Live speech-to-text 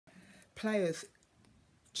Players,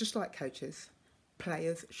 just like coaches,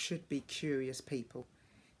 players should be curious people.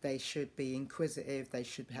 They should be inquisitive. They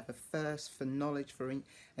should have a thirst for knowledge, for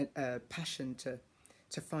passion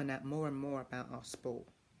to find out more and more about our sport.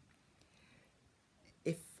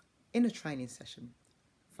 If in a training session,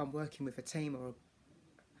 if I'm working with a team or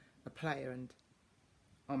a player and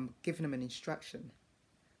I'm giving them an instruction,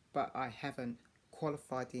 but I haven't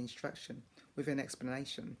qualified the instruction with an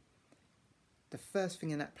explanation, the first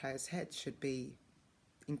thing in that player's head should be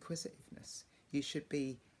inquisitiveness. You should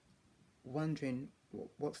be wondering,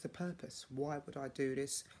 what's the purpose? Why would I do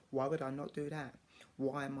this? Why would I not do that?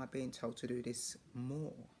 Why am I being told to do this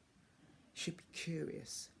more? You should be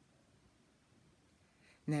curious.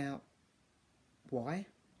 Now, why?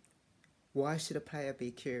 Why should a player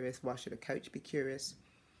be curious? Why should a coach be curious?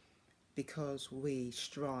 Because we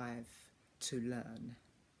strive to learn,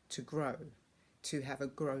 to grow, to have a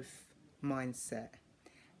growth mindset.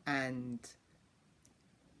 And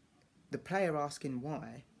the player asking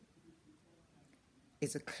why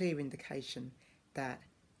is a clear indication that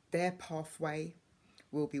their pathway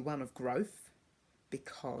will be one of growth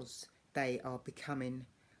because they are becoming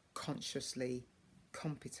consciously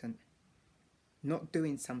competent, not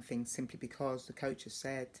doing something simply because the coach has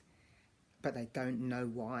said, but they don't know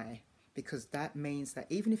why, because that means that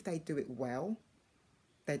even if they do it well,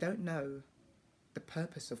 they don't know the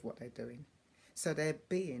purpose of what they're doing. So they're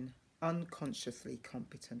being unconsciously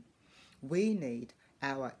competent. We need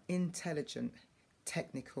our intelligent,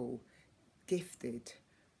 technical, gifted,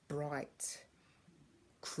 bright,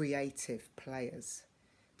 creative players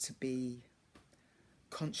to be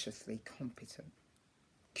consciously competent,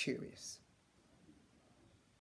 curious.